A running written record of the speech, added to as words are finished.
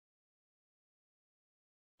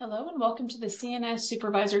Hello and welcome to the CNS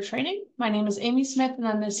Supervisor Training. My name is Amy Smith and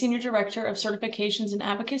I'm the Senior Director of Certifications and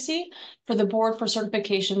Advocacy for the Board for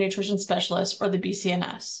Certification Nutrition Specialists, or the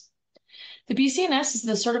BCNS. The BCNS is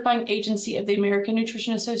the certifying agency of the American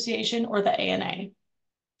Nutrition Association, or the ANA.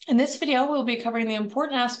 In this video, we'll be covering the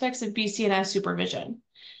important aspects of BCNS supervision.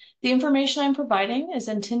 The information I'm providing is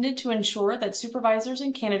intended to ensure that supervisors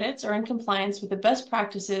and candidates are in compliance with the best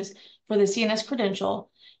practices for the CNS credential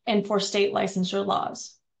and for state licensure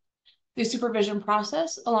laws. The supervision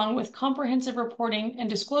process, along with comprehensive reporting and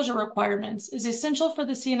disclosure requirements, is essential for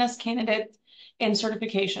the CNS candidate and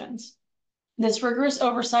certifications. This rigorous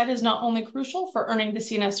oversight is not only crucial for earning the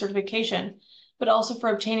CNS certification, but also for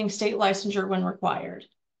obtaining state licensure when required.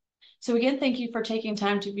 So again, thank you for taking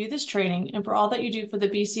time to view this training and for all that you do for the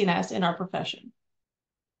BCNS in our profession.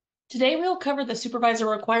 Today, we'll cover the supervisor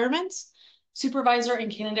requirements, supervisor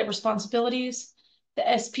and candidate responsibilities,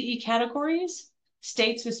 the SPE categories,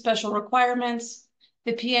 states with special requirements,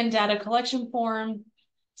 the PN data collection form,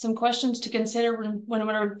 some questions to consider when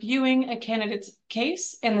reviewing a candidate's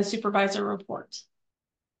case, and the supervisor report.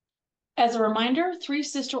 As a reminder, 3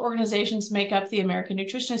 sister organizations make up the American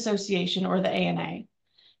Nutrition Association, or the ANA.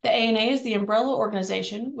 The ANA is the umbrella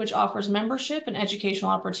organization which offers membership and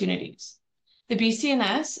educational opportunities. The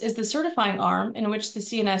BCNS is the certifying arm in which the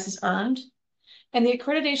CNS is earned, and the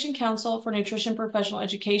Accreditation Council for Nutrition Professional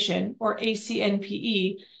Education, or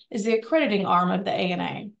ACNPE, is the accrediting arm of the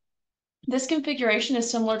ANA. This configuration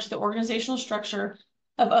is similar to the organizational structure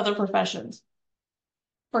of other professions.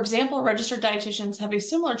 For example, registered dietitians have a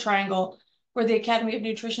similar triangle where the Academy of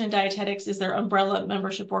Nutrition and Dietetics is their umbrella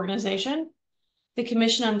membership organization. The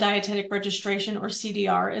Commission on Dietetic Registration, or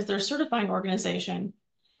CDR, is their certifying organization,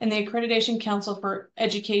 and the Accreditation Council for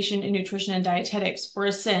Education in Nutrition and Dietetics, or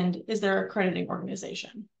ASCEND, is their accrediting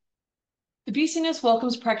organization. The BCNS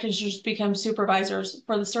welcomes practitioners to become supervisors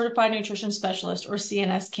for the Certified Nutrition Specialist, or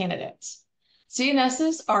CNS candidates.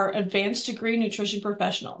 CNSs are advanced degree nutrition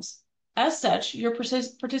professionals. As such, your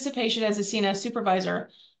participation as a CNS supervisor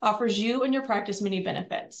offers you and your practice many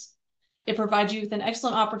benefits. It provides you with an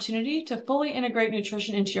excellent opportunity to fully integrate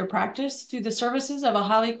nutrition into your practice through the services of a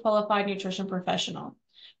highly qualified nutrition professional,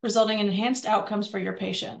 resulting in enhanced outcomes for your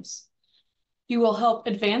patients. You will help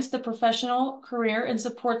advance the professional career and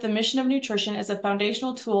support the mission of nutrition as a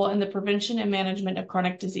foundational tool in the prevention and management of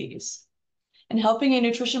chronic disease. And helping a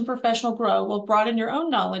nutrition professional grow will broaden your own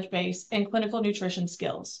knowledge base and clinical nutrition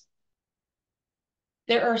skills.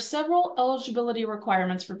 There are several eligibility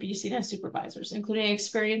requirements for BCNS supervisors, including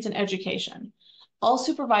experience and education. All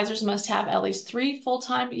supervisors must have at least 3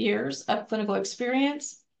 full-time years of clinical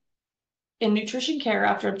experience in nutrition care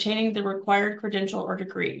after obtaining the required credential or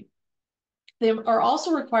degree. They are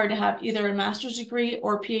also required to have either a master's degree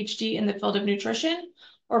or PhD in the field of nutrition,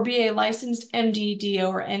 or be a licensed MD, DO,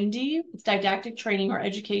 or ND with didactic training or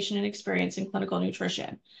education and experience in clinical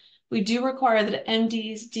nutrition. We do require that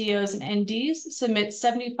MDs, DOs, and NDs submit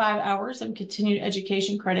 75 hours of continued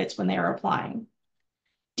education credits when they are applying.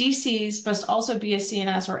 DCs must also be a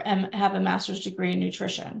CNS or have a master's degree in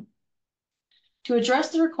nutrition. To address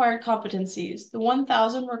the required competencies, the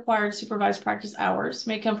 1,000 required supervised practice hours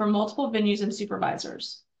may come from multiple venues and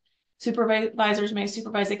supervisors. Supervisors may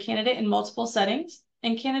supervise a candidate in multiple settings,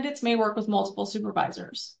 and candidates may work with multiple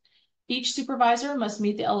supervisors. Each supervisor must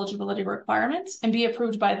meet the eligibility requirements and be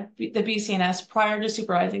approved by the BCNS prior to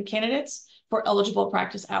supervising candidates for eligible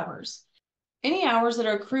practice hours. Any hours that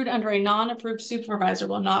are accrued under a non-approved supervisor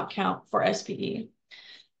will not count for SPE.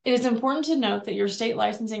 It is important to note that your state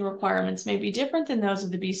licensing requirements may be different than those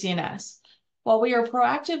of the BCNS. While we are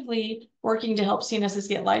proactively working to help CNSs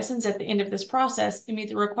get licensed at the end of this process and meet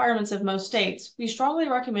the requirements of most states, we strongly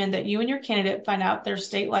recommend that you and your candidate find out their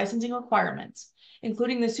state licensing requirements,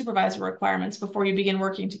 including the supervisor requirements, before you begin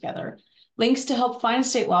working together. Links to help find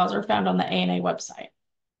state laws are found on the ANA website.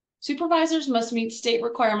 Supervisors must meet state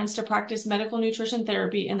requirements to practice medical nutrition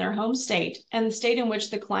therapy in their home state and the state in which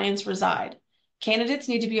the clients reside. Candidates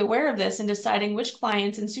need to be aware of this in deciding which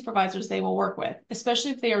clients and supervisors they will work with, especially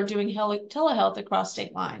if they are doing telehealth across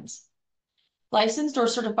state lines. Licensed or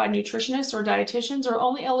certified nutritionists or dietitians are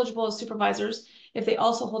only eligible as supervisors if they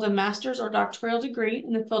also hold a master's or doctoral degree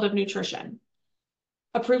in the field of nutrition.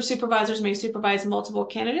 Approved supervisors may supervise multiple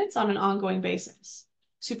candidates on an ongoing basis.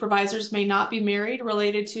 Supervisors may not be married,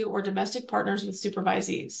 related to, or domestic partners with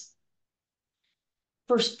supervisees.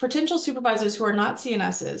 For potential supervisors who are not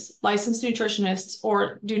CNSs, licensed nutritionists,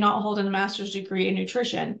 or do not hold a master's degree in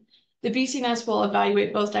nutrition, the BCNS will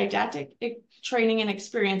evaluate both didactic training and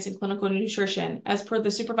experience in clinical nutrition as per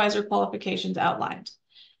the supervisor qualifications outlined.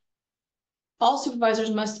 All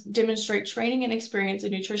supervisors must demonstrate training and experience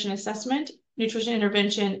in nutrition assessment, nutrition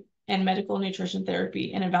intervention, and medical nutrition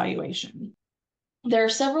therapy and evaluation. There are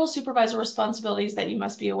several supervisor responsibilities that you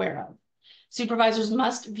must be aware of. Supervisors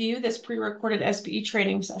must view this pre-recorded SBE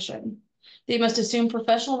training session. They must assume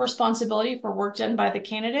professional responsibility for work done by the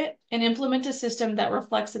candidate and implement a system that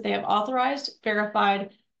reflects that they have authorized,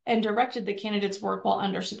 verified, and directed the candidate's work while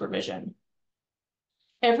under supervision.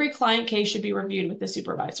 Every client case should be reviewed with the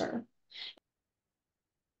supervisor.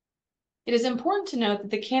 It is important to note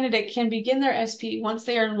that the candidate can begin their SP once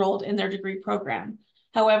they are enrolled in their degree program.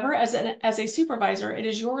 However, as a supervisor, it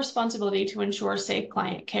is your responsibility to ensure safe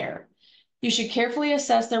client care. You should carefully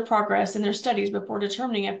assess their progress in their studies before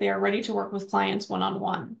determining if they are ready to work with clients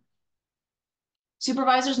one-on-one.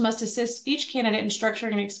 Supervisors must assist each candidate in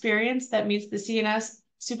structuring an experience that meets the CNS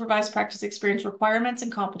supervised practice experience requirements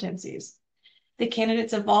and competencies, the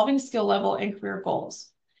candidate's evolving skill level, and career goals.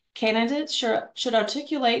 Candidates should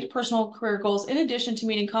articulate personal career goals in addition to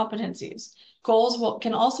meeting competencies. Goals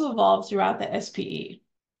can also evolve throughout the SPE.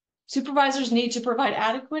 Supervisors need to provide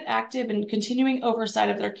adequate, active, and continuing oversight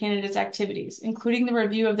of their candidates' activities, including the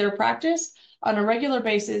review of their practice on a regular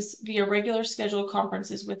basis via regular scheduled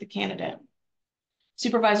conferences with the candidate.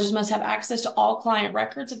 Supervisors must have access to all client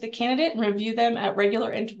records of the candidate and review them at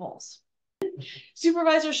regular intervals.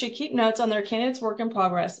 Supervisors should keep notes on their candidate's work in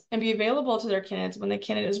progress and be available to their candidates when the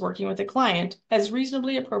candidate is working with a client as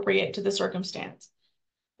reasonably appropriate to the circumstance.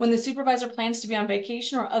 When the supervisor plans to be on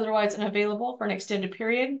vacation or otherwise unavailable for an extended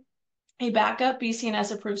period, a backup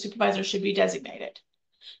BCNS approved supervisor should be designated.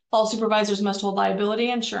 All supervisors must hold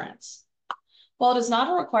liability insurance. While it is not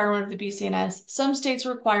a requirement of the BCNS, some states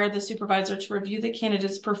require the supervisor to review the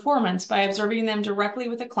candidate's performance by observing them directly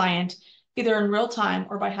with a client, either in real time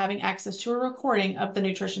or by having access to a recording of the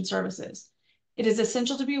nutrition services. It is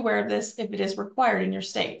essential to be aware of this if it is required in your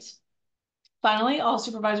state. Finally, all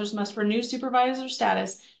supervisors must renew supervisor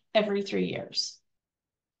status every 3 years.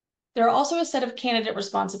 There are also a set of candidate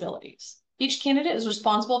responsibilities. Each candidate is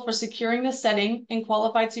responsible for securing the setting and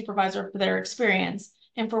qualified supervisor for their experience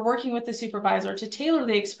and for working with the supervisor to tailor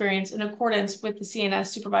the experience in accordance with the CNS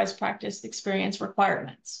supervised practice experience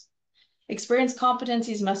requirements. Experience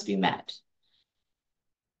competencies must be met.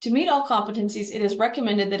 To meet all competencies, it is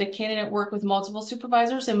recommended that a candidate work with multiple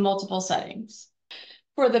supervisors in multiple settings.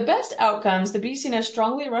 For the best outcomes, the BCNS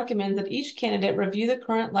strongly recommends that each candidate review the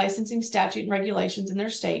current licensing statute and regulations in their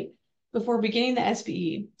state before beginning the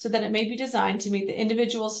SPE so that it may be designed to meet the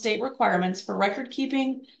individual state requirements for record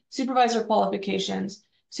keeping, supervisor qualifications,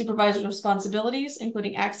 supervisor responsibilities,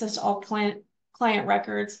 including access to all client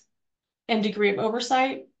records and degree of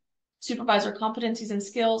oversight, supervisor competencies and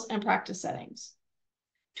skills, and practice settings.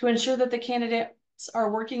 To ensure that the candidates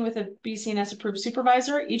are working with a BCNS approved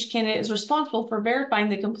supervisor, each candidate is responsible for verifying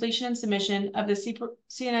the completion and submission of the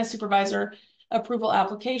CNS supervisor approval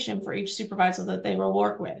application for each supervisor that they will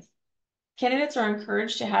work with. Candidates are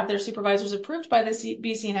encouraged to have their supervisors approved by the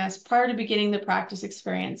BCNS prior to beginning the practice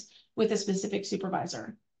experience with a specific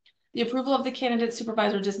supervisor. The approval of the candidate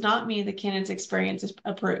supervisor does not mean the candidate's experience is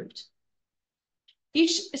approved.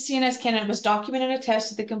 Each CNS candidate must document and attest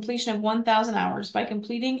to the completion of 1,000 hours by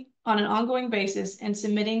completing on an ongoing basis and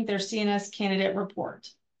submitting their CNS candidate report.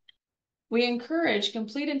 We encourage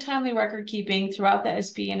complete and timely record keeping throughout the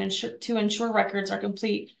SP and to ensure records are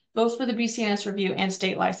complete both for the BCNS review and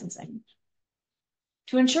state licensing.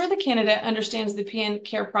 To ensure the candidate understands the PN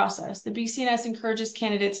care process, the BCNS encourages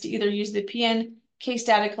candidates to either use the PN case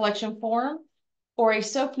data collection form or a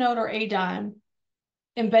SOAP note or ADIME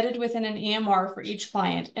embedded within an EMR for each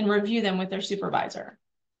client and review them with their supervisor.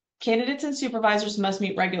 Candidates and supervisors must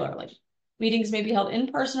meet regularly. Meetings may be held in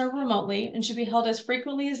person or remotely and should be held as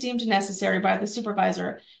frequently as deemed necessary by the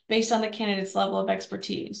supervisor based on the candidate's level of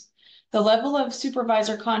expertise. The level of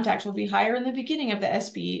supervisor contact will be higher in the beginning of the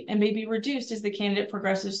SBE and may be reduced as the candidate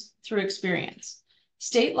progresses through experience.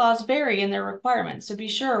 State laws vary in their requirements, so be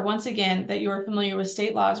sure once again that you are familiar with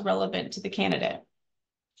state laws relevant to the candidate.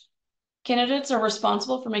 Candidates are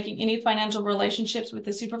responsible for making any financial relationships with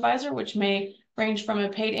the supervisor, which may range from a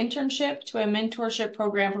paid internship to a mentorship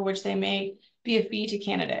program for which they may be a fee to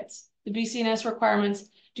candidates. The BCNS requirements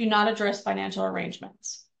do not address financial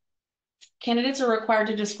arrangements. Candidates are required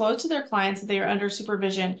to disclose to their clients that they are under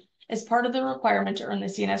supervision as part of the requirement to earn the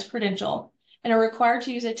CNS credential and are required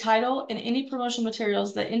to use a title in any promotional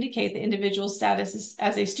materials that indicate the individual's status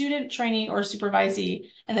as a student, trainee, or supervisee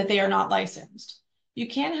and that they are not licensed. You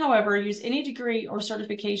can, however, use any degree or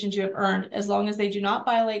certifications you have earned as long as they do not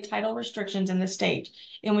violate title restrictions in the state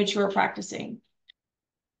in which you are practicing.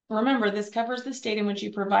 Remember, this covers the state in which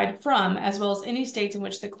you provide from, as well as any states in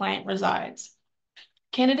which the client resides.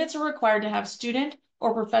 Candidates are required to have student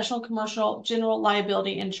or professional commercial general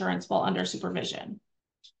liability insurance while under supervision.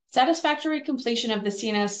 Satisfactory completion of the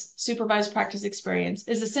CNS supervised practice experience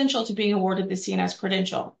is essential to being awarded the CNS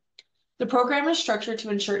credential. The program is structured to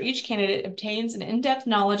ensure each candidate obtains an in-depth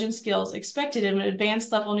knowledge and skills expected of an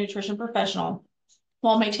advanced level nutrition professional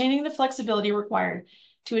while maintaining the flexibility required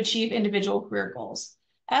to achieve individual career goals.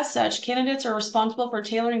 As such, candidates are responsible for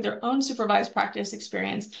tailoring their own supervised practice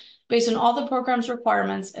experience based on all the program's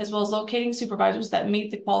requirements, as well as locating supervisors that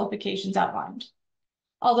meet the qualifications outlined.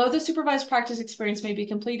 Although the supervised practice experience may be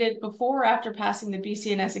completed before or after passing the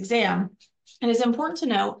BCNS exam, it is important to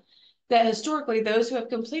note that historically, those who have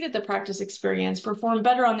completed the practice experience perform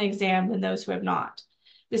better on the exam than those who have not.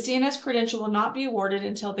 The CNS credential will not be awarded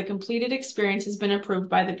until the completed experience has been approved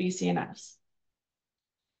by the BCNS.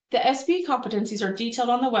 The SBE competencies are detailed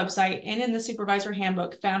on the website and in the supervisor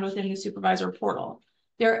handbook found within the supervisor portal.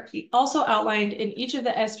 They're also outlined in each of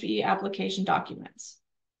the SBE application documents.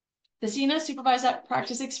 The CNS supervised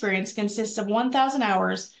practice experience consists of 1,000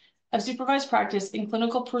 hours of supervised practice in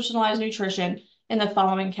clinical personalized nutrition in the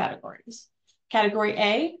following categories. Category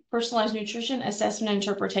A, personalized nutrition assessment and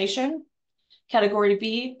interpretation. Category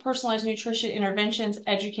B, personalized nutrition interventions,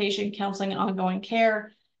 education, counseling, and ongoing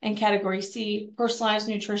care. And category C, personalized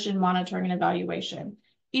nutrition monitoring and evaluation.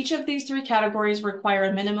 Each of these three categories require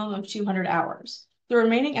a minimum of 200 hours. The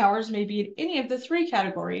remaining hours may be in any of the three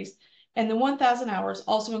categories, and the 1,000 hours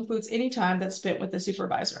also includes any time that's spent with the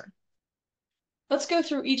supervisor. Let's go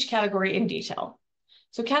through each category in detail.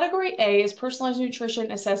 So category A is personalized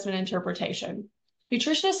nutrition assessment interpretation.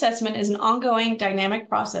 Nutrition assessment is an ongoing dynamic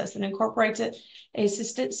process that incorporates a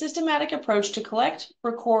systematic approach to collect,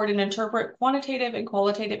 record, and interpret quantitative and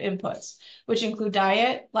qualitative inputs, which include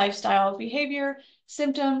diet, lifestyle, behavior,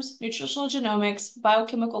 symptoms, nutritional genomics,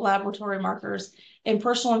 biochemical laboratory markers, and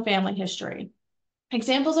personal and family history.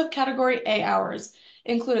 Examples of category A hours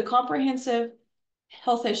include a comprehensive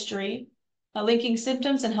health history, linking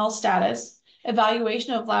symptoms and health status,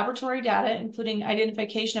 evaluation of laboratory data, including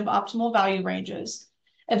identification of optimal value ranges,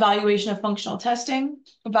 evaluation of functional testing,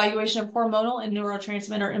 evaluation of hormonal and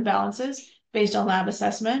neurotransmitter imbalances based on lab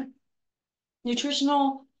assessment,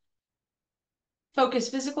 nutritional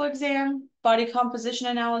focused physical exam, body composition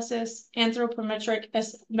analysis, anthropometric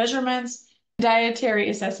measurements, dietary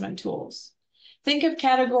assessment tools. Think of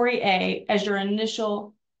category A as your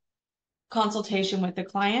initial consultation with the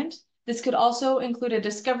client. This could also include a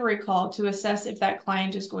discovery call to assess if that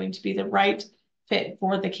client is going to be the right fit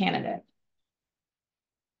for the candidate.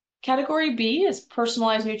 Category B is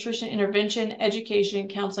personalized nutrition intervention, education,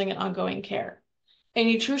 counseling, and ongoing care. A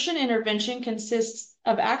nutrition intervention consists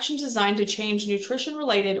of actions designed to change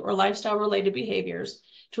nutrition-related or lifestyle-related behaviors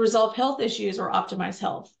to resolve health issues or optimize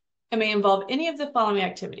health. It may involve any of the following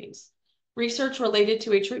activities: research related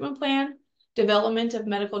to a treatment plan, development of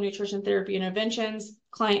medical nutrition therapy interventions,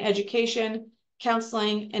 client education,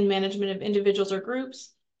 counseling and management of individuals or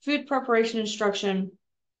groups, food preparation instruction,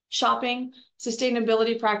 shopping,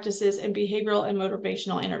 sustainability practices, and behavioral and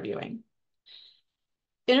motivational interviewing.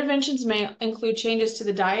 Interventions may include changes to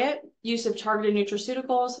the diet, use of targeted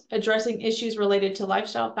nutraceuticals, addressing issues related to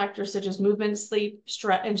lifestyle factors such as movement, sleep,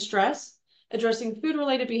 and stress, addressing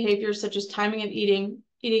food-related behaviors such as timing of eating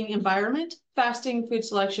environment, fasting, food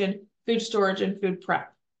selection, food storage, and food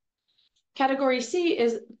prep. Category C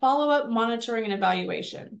is follow-up monitoring and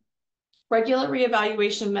evaluation. Regular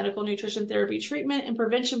reevaluation of medical nutrition therapy treatment and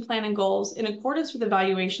prevention plan and goals in accordance with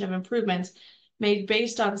evaluation of improvements made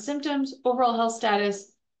based on symptoms, overall health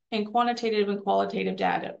status, and quantitative and qualitative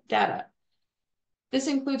data. This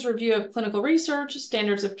includes review of clinical research,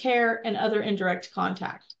 standards of care, and other indirect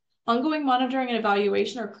contact. Ongoing monitoring and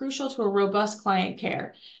evaluation are crucial to a robust client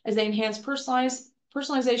care as they enhance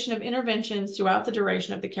personalization of interventions throughout the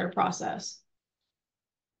duration of the care process.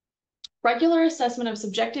 Regular assessment of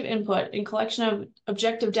subjective input and collection of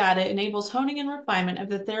objective data enables honing and refinement of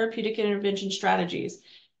the therapeutic intervention strategies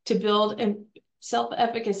to build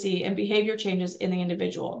self-efficacy and behavior changes in the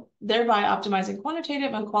individual, thereby optimizing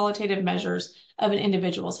quantitative and qualitative measures of an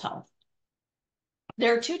individual's health.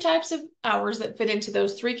 There are two types of hours that fit into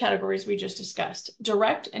those three categories we just discussed: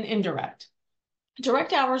 direct and indirect.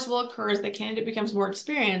 Direct hours will occur as the candidate becomes more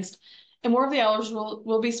experienced, and more of the hours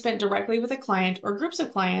will be spent directly with a client or groups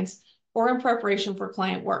of clients or in preparation for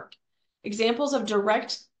client work. Examples of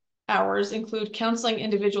direct hours include counseling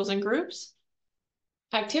individuals and groups,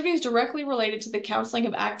 activities directly related to the counseling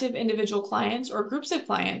of active individual clients or groups of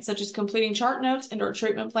clients, such as completing chart notes and/or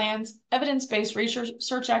treatment plans, evidence-based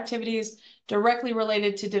research activities directly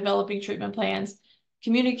related to developing treatment plans,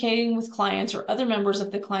 communicating with clients or other members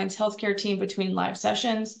of the client's healthcare team between live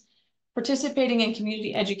sessions, participating in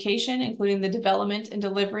community education, including the development and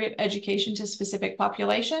delivery of education to specific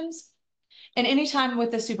populations, and any time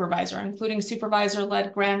with the supervisor, including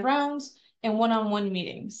supervisor-led grand rounds and one-on-one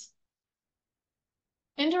meetings.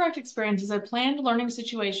 Indirect experience is a planned learning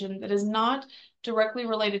situation that is not directly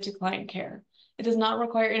related to client care. It does not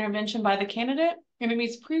require intervention by the candidate, and it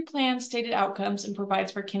meets pre-planned stated outcomes and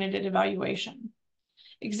provides for candidate evaluation.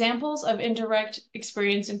 Examples of indirect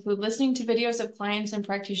experience include listening to videos of clients and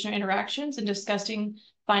practitioner interactions and discussing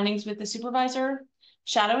findings with the supervisor,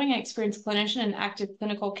 shadowing an experienced clinician in active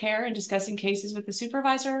clinical care and discussing cases with the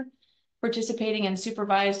supervisor, participating in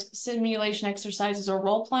supervised simulation exercises or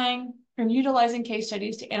role playing, and utilizing case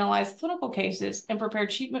studies to analyze clinical cases and prepare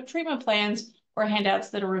treatment plans or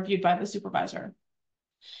handouts that are reviewed by the supervisor.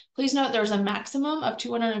 Please note there's a maximum of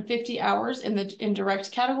 250 hours in the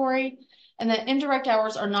indirect category, and that indirect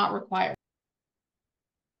hours are not required.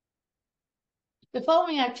 The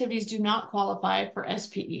following activities do not qualify for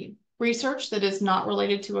SPE: research that is not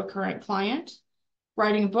related to a current client,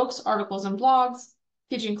 writing books, articles, and blogs,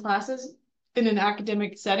 teaching classes in an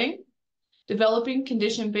academic setting, developing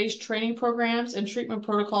condition-based training programs and treatment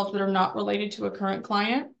protocols that are not related to a current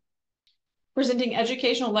client, presenting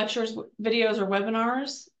educational lectures, videos, or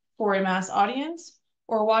webinars for a mass audience,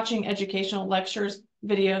 or watching educational lectures,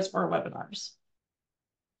 videos, or webinars.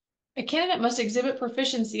 A candidate must exhibit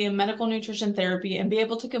proficiency in medical nutrition therapy and be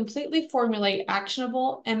able to completely formulate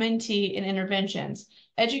actionable MNT and interventions,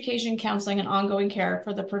 education, counseling, and ongoing care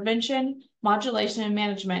for the prevention, modulation, and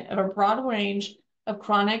management of a broad range of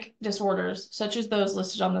chronic disorders, such as those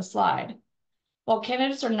listed on the slide. While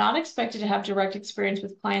candidates are not expected to have direct experience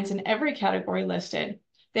with clients in every category listed,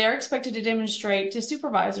 they are expected to demonstrate to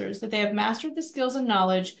supervisors that they have mastered the skills and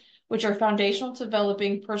knowledge which are foundational to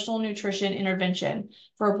developing personal nutrition intervention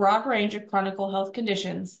for a broad range of chronic health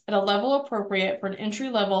conditions at a level appropriate for an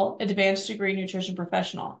entry-level advanced degree nutrition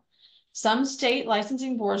professional. Some state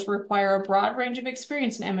licensing boards require a broad range of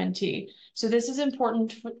experience in MNT, so this is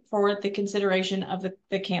important for the consideration of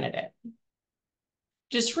the candidate.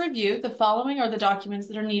 Just to review, the following are the documents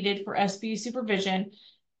that are needed for SPE supervision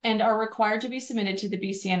and are required to be submitted to the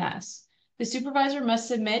BCNS. The supervisor must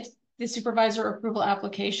submit the supervisor approval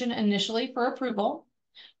application initially for approval.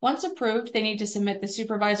 Once approved, they need to submit the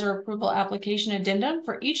supervisor approval application addendum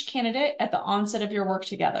for each candidate at the onset of your work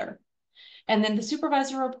together. And then the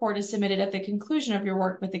supervisor report is submitted at the conclusion of your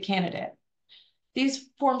work with the candidate. These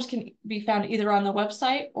forms can be found either on the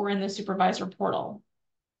website or in the supervisor portal.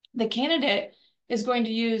 The candidate is going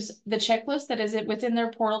to use the checklist that is within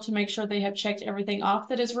their portal to make sure they have checked everything off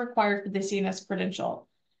that is required for the CNS credential.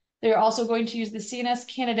 They are also going to use the CNS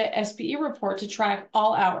candidate SPE report to track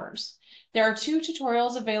all hours. There are 2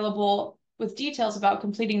 tutorials available with details about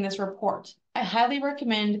completing this report. I highly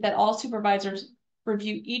recommend that all supervisors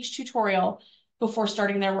review each tutorial before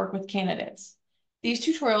starting their work with candidates. These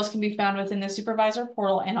tutorials can be found within the supervisor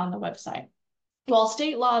portal and on the website. While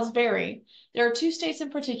state laws vary, there are 2 states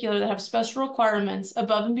in particular that have special requirements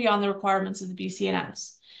above and beyond the requirements of the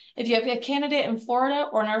BCNS. If you have a candidate in Florida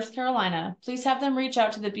or North Carolina, please have them reach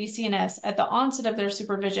out to the BCNS at the onset of their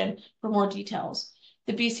supervision for more details.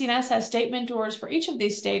 The BCNS has state mentors for each of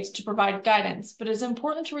these states to provide guidance, but it is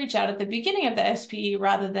important to reach out at the beginning of the SPE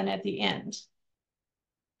rather than at the end.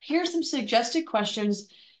 Here are some suggested questions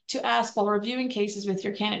to ask while reviewing cases with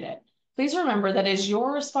your candidate. Please remember that it is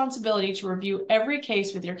your responsibility to review every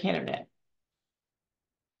case with your candidate.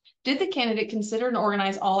 Did the candidate consider and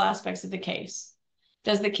organize all aspects of the case?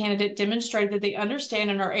 Does the candidate demonstrate that they understand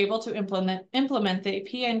and are able to implement the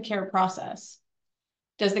PN care process?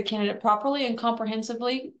 Does the candidate properly and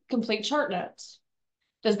comprehensively complete chart notes?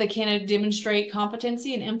 Does the candidate demonstrate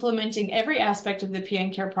competency in implementing every aspect of the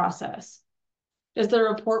PN care process? Does the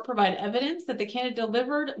report provide evidence that the candidate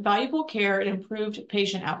delivered valuable care and improved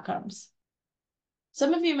patient outcomes?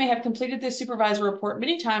 Some of you may have completed this supervisor report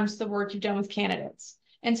many times the work you've done with candidates,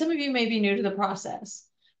 and some of you may be new to the process.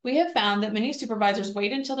 We have found that many supervisors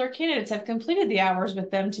wait until their candidates have completed the hours with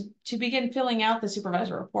them to begin filling out the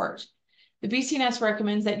supervisor report. The BCNS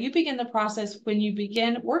recommends that you begin the process when you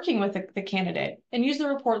begin working with the candidate and use the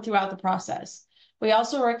report throughout the process. We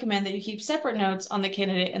also recommend that you keep separate notes on the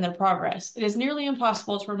candidate and their progress. It is nearly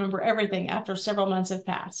impossible to remember everything after several months have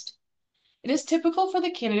passed. It is typical for the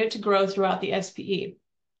candidate to grow throughout the SPE,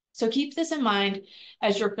 so keep this in mind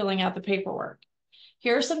as you're filling out the paperwork.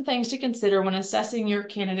 Here are some things to consider when assessing your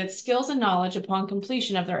candidate's skills and knowledge upon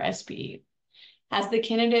completion of their SPE. Has the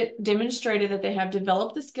candidate demonstrated that they have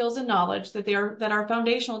developed the skills and knowledge that are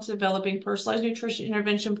foundational to developing personalized nutrition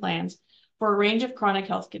intervention plans for a range of chronic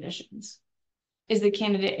health conditions? Is the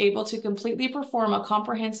candidate able to completely perform a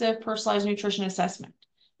comprehensive personalized nutrition assessment?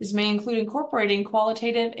 This may include incorporating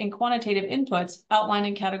qualitative and quantitative inputs outlined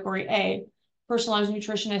in Category A, Personalized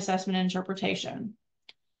Nutrition Assessment and Interpretation.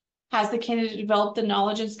 Has the candidate developed the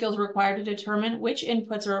knowledge and skills required to determine which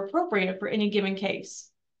inputs are appropriate for any given case?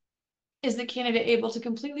 Is the candidate able to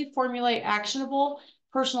completely formulate actionable,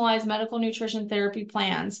 personalized medical nutrition therapy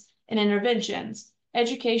plans and interventions,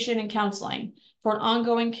 education and counseling for an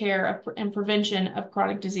ongoing care and prevention of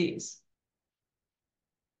chronic disease?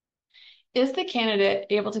 Is the candidate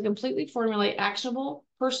able to completely formulate actionable,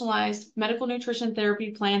 personalized medical nutrition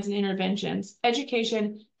therapy plans and interventions,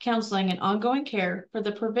 education, counseling, and ongoing care for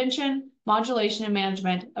the prevention, modulation, and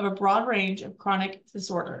management of a broad range of chronic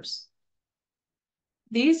disorders?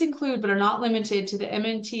 These include, but are not limited to, the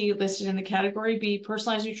MNT listed in the Category B,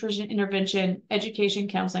 Personalized Nutrition Intervention, Education,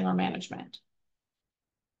 Counseling, or Management.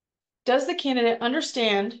 Does the candidate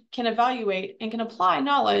understand, can evaluate, and can apply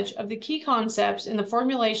knowledge of the key concepts in the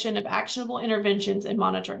formulation of actionable interventions and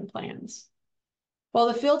monitoring plans? While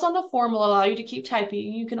the fields on the form will allow you to keep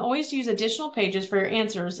typing, you can always use additional pages for your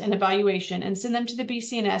answers and evaluation and send them to the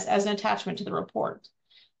BCNS as an attachment to the report.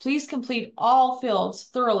 Please complete all fields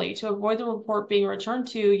thoroughly to avoid the report being returned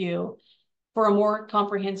to you for a more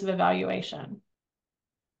comprehensive evaluation.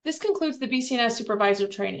 This concludes the BCNS Supervisor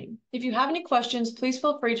training. If you have any questions, please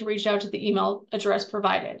feel free to reach out to the email address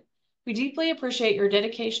provided. We deeply appreciate your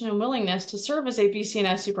dedication and willingness to serve as a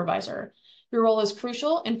BCNS Supervisor. Your role is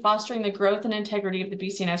crucial in fostering the growth and integrity of the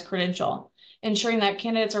BCNS credential, ensuring that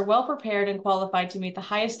candidates are well prepared and qualified to meet the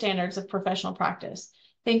highest standards of professional practice.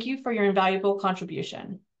 Thank you for your invaluable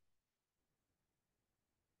contribution.